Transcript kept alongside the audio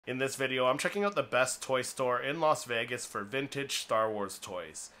In this video, I'm checking out the best toy store in Las Vegas for vintage Star Wars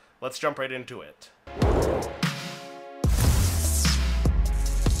toys. Let's jump right into it.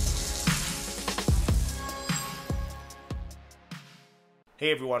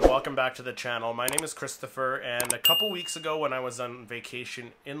 Hey everyone, welcome back to the channel. My name is Christopher, and a couple weeks ago when I was on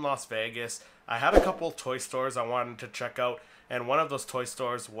vacation in Las Vegas, I had a couple toy stores I wanted to check out, and one of those toy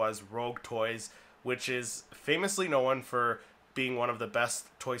stores was Rogue Toys, which is famously known for being one of the best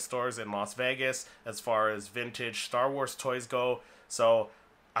toy stores in Las Vegas as far as vintage Star Wars toys go. So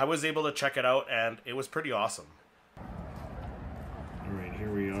I was able to check it out, and it was pretty awesome. Alright, here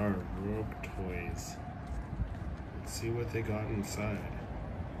we are, Rogue Toys. Let's see what they got inside.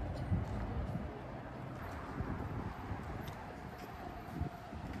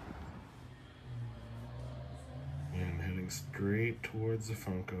 And heading straight towards the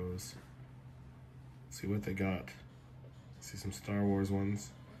Funkos. See what they got. See some Star Wars ones.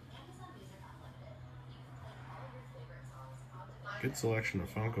 Good selection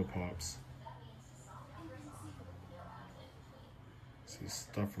of Funko Pops. See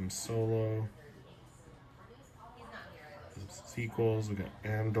stuff from Solo. Some sequels. We got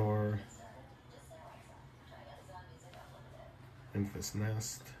Andor. Enfys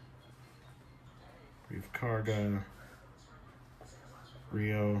Nest. Greef Karga.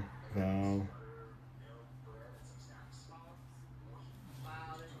 Rio. Val.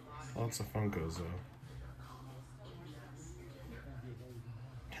 Lots of Funkos though.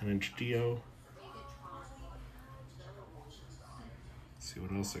 10-inch Dio. Let's see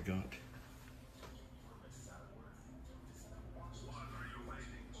what else I got.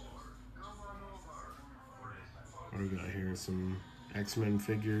 What do we got here? Some X-Men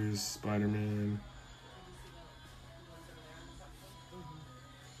figures, Spider-Man.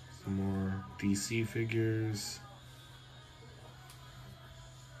 Some more DC figures.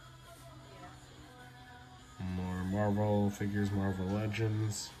 More Marvel figures, Marvel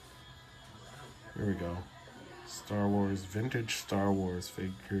Legends. Here we go. Star Wars, vintage Star Wars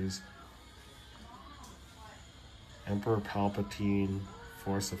figures. Emperor Palpatine,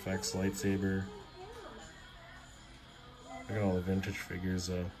 Force Effects lightsaber. Look at all the vintage figures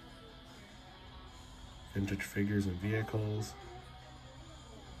though. Vintage figures and vehicles.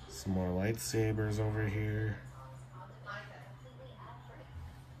 Some more lightsabers over here.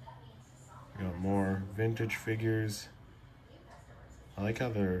 Got more vintage figures. I like how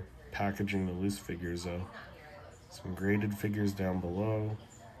they're packaging the loose figures though. Some graded figures down below.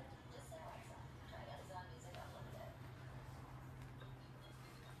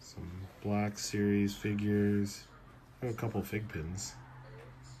 Some Black Series figures. A couple fig pins.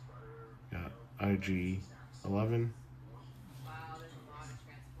 Got IG-11.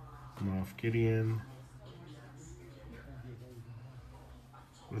 Moff Gideon.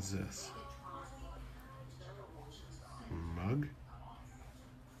 What is this? Mug?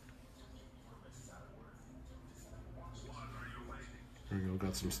 There we go,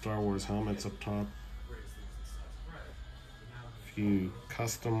 got some Star Wars helmets up top. A few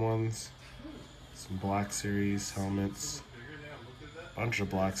custom ones. Some Black Series helmets. Bunch of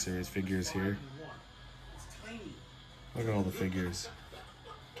Black Series figures here. Look at all the figures.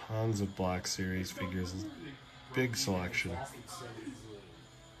 Tons of Black Series figures. Big selection.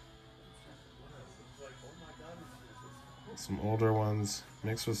 Some older ones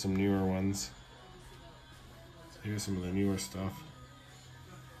mixed with some newer ones. So here's some of the newer stuff.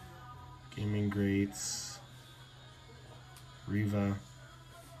 Gaming Greats, Riva,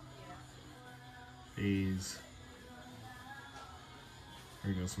 Baze.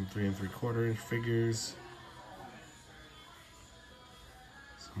 There we go, some 3 3/4 inch figures.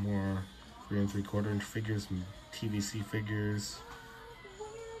 Some more 3 3/4 inch figures, some TVC figures.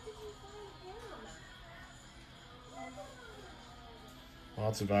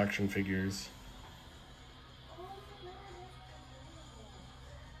 Lots of action figures.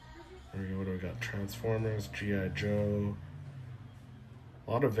 There we go, what do we got? Transformers, G.I. Joe.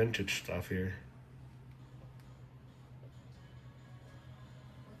 A lot of vintage stuff here.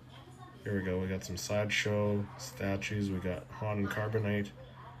 Here we go, we got some Sideshow statues. We got Han and Carbonite.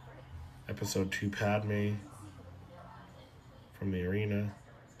 Episode 2 Padme from the arena.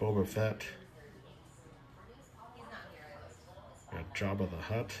 Boba Fett. Got Jabba the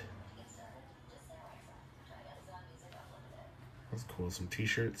Hutt. That's cool. Some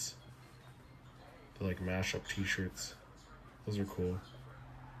t-shirts. They're like mashup t-shirts. Those are cool.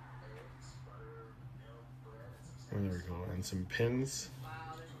 Oh, there we go. And some pins.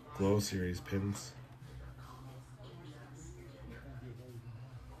 Glow Series pins.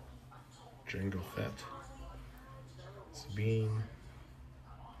 Jango Fett. Sabine.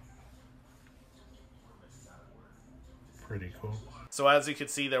 pretty cool. So as you can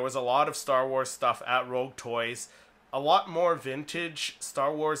see, there was a lot of Star Wars stuff at Rogue Toys. A lot more vintage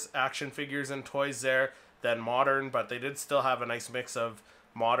Star Wars action figures and toys there than modern, but they did still have a nice mix of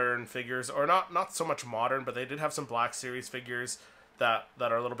modern figures, or not so much modern, but they did have some Black Series figures that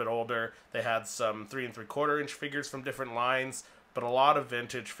are a little bit older. They had some 3 3/4 inch figures from different lines, but a lot of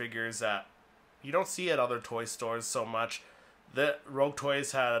vintage figures that you don't see at other toy stores so much. The Rogue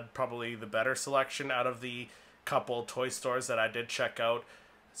Toys had probably the better selection out of the couple toy stores that I did check out.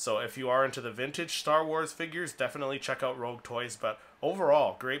 So if you are into the vintage Star Wars figures, definitely check out Rogue Toys. But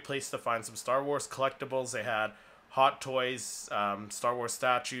overall, great place to find some Star Wars collectibles. They had Hot Toys, Star Wars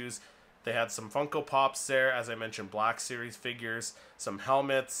statues. They had some Funko Pops there, as I mentioned, Black Series figures, some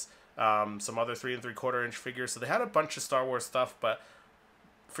helmets, some other 3 3/4 inch figures. So they had a bunch of Star Wars stuff, but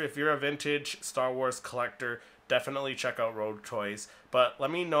if you're a vintage Star Wars collector, definitely check out Rogue Toys. But let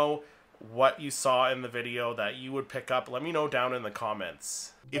me know what you saw in the video that you would pick up. Let me know down in the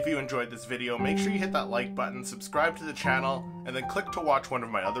comments. If you enjoyed this video, make sure you hit that like button, subscribe to the channel, and then click to watch one of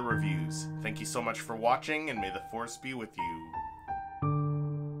my other reviews. Thank you so much for watching, and may the Force be with you.